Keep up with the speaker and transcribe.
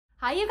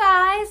Hi you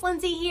guys,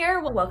 Lindsay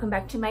here. Welcome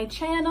back to my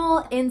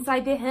channel,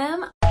 Inside the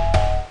Hem.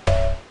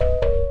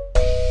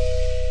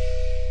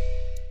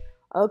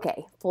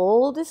 Okay,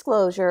 full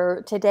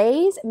disclosure,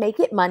 today's Make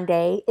It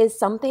Monday is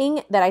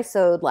something that I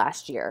sewed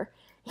last year.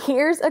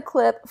 Here's a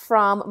clip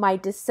from my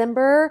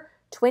December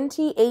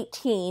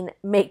 2018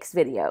 makes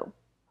video.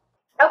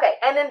 Okay,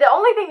 and then the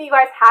only thing that you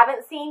guys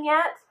haven't seen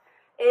yet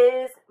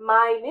is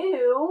my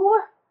new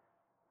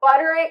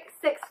Butterick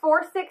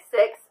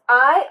 6466.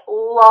 I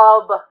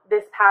love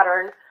this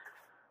pattern.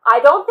 I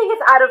don't think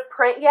it's out of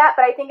print yet,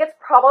 but I think it's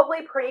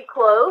probably pretty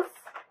close.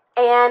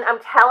 And I'm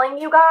telling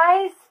you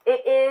guys,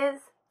 it is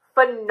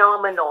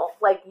phenomenal.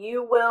 Like,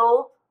 you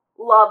will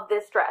love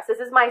this dress. This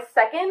is my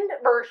second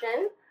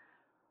version.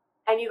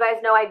 And you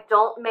guys know I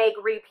don't make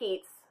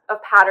repeats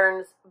of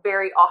patterns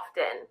very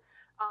often.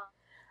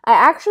 I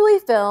actually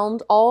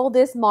filmed all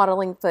this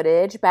modeling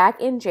footage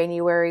back in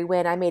January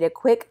when I made a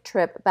quick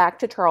trip back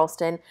to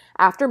Charleston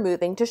after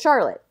moving to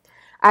Charlotte.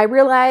 I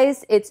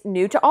realized it's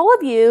new to all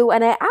of you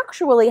and I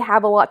actually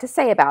have a lot to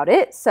say about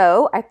it,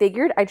 so I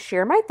figured I'd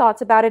share my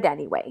thoughts about it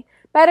anyway.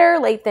 Better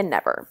late than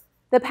never.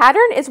 The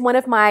pattern is one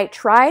of my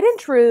tried and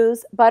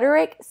trues,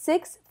 Butterick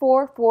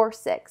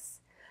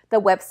 6446.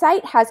 The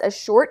website has a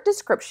short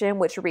description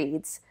which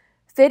reads,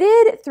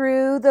 "Fitted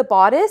through the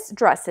bodice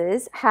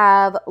dresses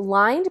have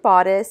lined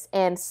bodice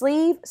and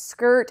sleeve,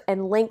 skirt,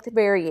 and length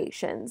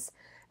variations.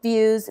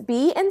 Views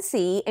B and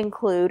C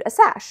include a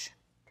sash."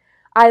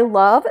 I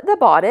love the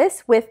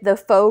bodice with the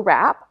faux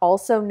wrap,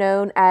 also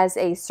known as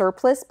a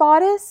surplice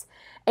bodice,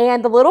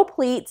 and the little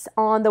pleats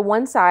on the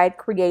one side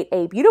create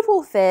a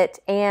beautiful fit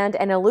and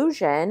an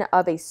illusion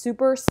of a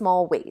super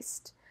small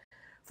waist.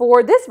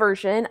 For this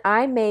version,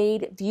 I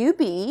made view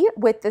B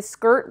with the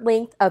skirt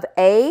length of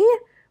A,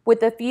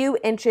 with a few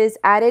inches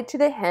added to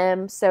the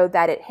hem so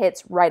that it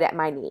hits right at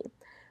my knee.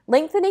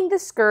 Lengthening the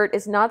skirt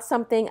is not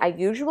something I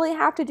usually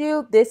have to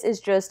do. This is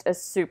just a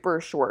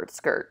super short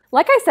skirt.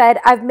 Like I said,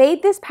 I've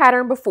made this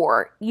pattern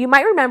before. You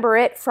might remember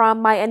it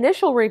from my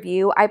initial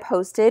review I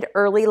posted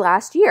early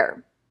last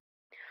year.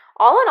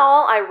 All in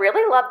all, I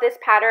really love this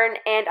pattern,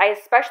 and I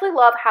especially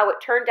love how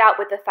it turned out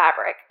with the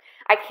fabric.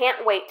 I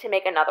can't wait to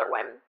make another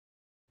one.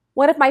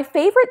 One of my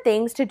favorite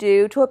things to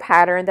do to a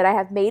pattern that I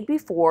have made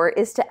before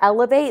is to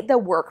elevate the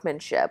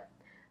workmanship.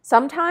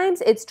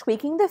 Sometimes it's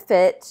tweaking the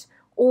fit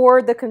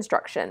or the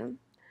construction.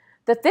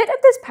 The fit of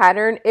this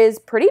pattern is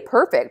pretty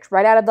perfect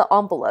right out of the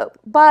envelope,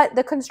 but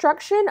the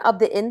construction of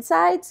the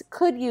insides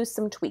could use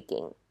some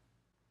tweaking.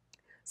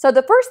 So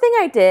the first thing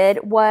I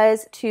did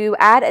was to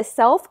add a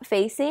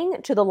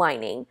self-facing to the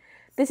lining.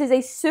 This is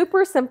a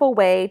super simple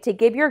way to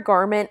give your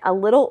garment a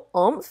little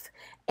oomph,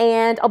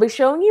 and I'll be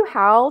showing you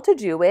how to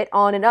do it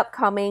on an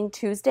upcoming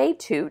Tuesday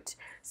toot,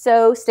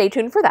 so stay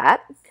tuned for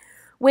that.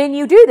 When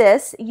you do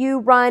this, you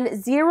run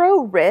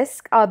zero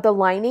risk of the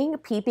lining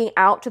peeping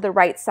out to the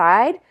right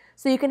side,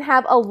 so you can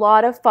have a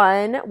lot of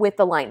fun with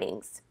the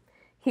linings.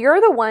 Here are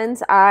the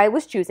ones I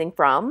was choosing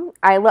from.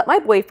 I let my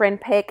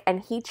boyfriend pick, and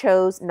he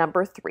chose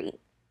number 3.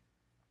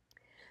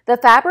 The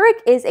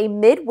fabric is a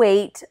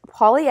mid-weight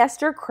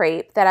polyester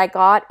crepe that I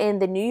got in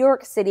the New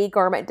York City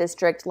Garment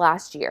District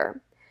last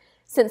year.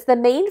 Since the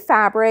main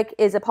fabric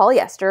is a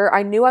polyester,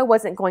 I knew I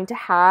wasn't going to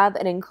have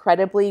an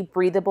incredibly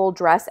breathable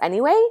dress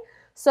anyway,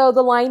 so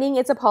the lining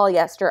is a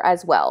polyester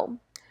as well.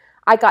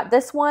 I got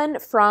this one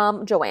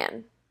from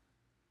Joann.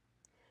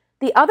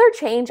 The other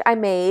change I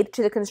made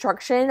to the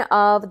construction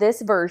of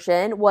this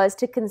version was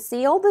to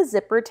conceal the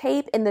zipper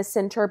tape in the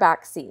center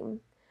back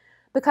seam.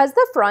 Because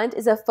the front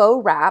is a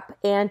faux wrap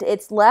and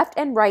its left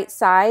and right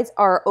sides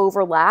are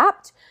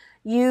overlapped,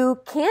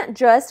 you can't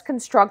just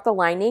construct the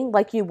lining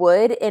like you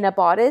would in a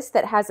bodice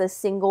that has a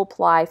single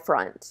ply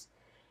front.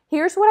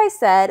 Here's what I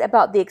said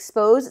about the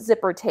exposed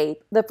zipper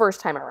tape the first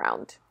time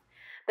around.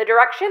 The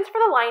directions for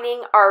the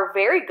lining are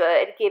very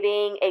good,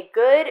 giving a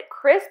good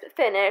crisp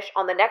finish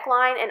on the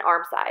neckline and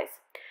arm size.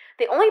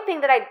 The only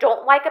thing that I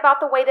don't like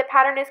about the way the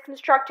pattern is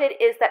constructed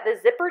is that the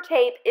zipper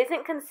tape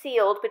isn't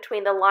concealed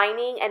between the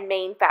lining and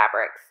main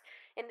fabrics.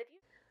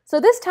 So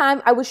this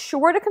time I was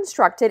sure to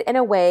construct it in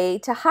a way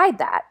to hide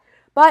that.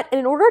 But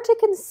in order to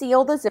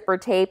conceal the zipper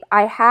tape,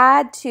 I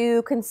had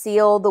to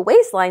conceal the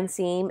waistline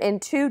seam in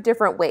 2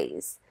 different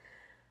ways.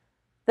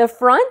 The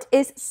front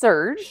is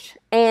serged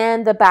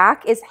and the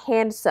back is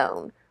hand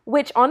sewn,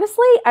 which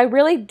honestly I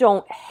really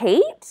don't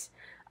hate.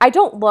 I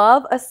don't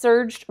love a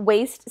serged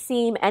waist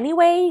seam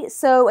anyway,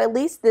 so at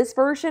least this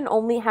version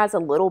only has a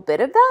little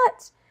bit of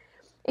that.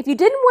 If you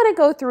didn't want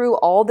to go through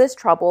all this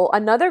trouble,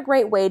 another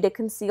great way to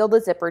conceal the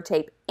zipper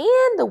tape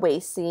and the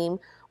waist seam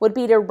would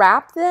be to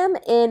wrap them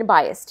in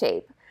bias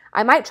tape.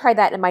 I might try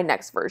that in my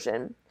next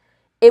version.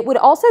 It would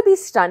also be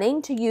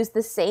stunning to use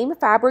the same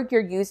fabric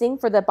you're using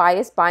for the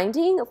bias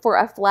binding for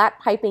a flat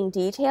piping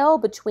detail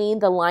between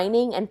the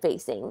lining and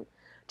facing.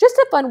 Just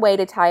a fun way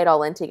to tie it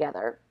all in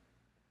together.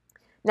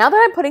 Now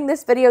that I'm putting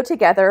this video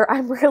together,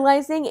 I'm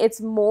realizing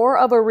it's more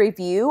of a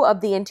review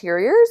of the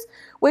interiors,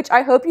 which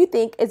I hope you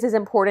think is as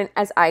important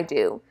as I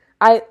do.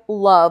 I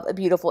love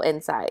beautiful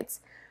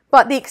insides.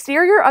 But the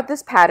exterior of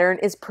this pattern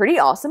is pretty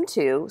awesome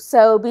too,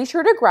 so be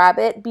sure to grab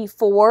it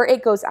before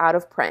it goes out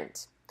of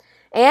print.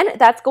 And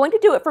that's going to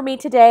do it for me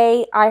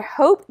today. I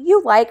hope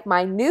you like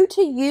my new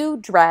to you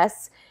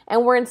dress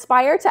and were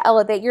inspired to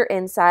elevate your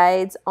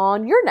insides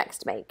on your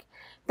next make.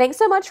 Thanks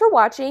so much for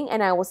watching,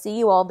 and I will see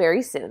you all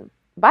very soon.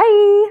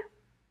 Bye!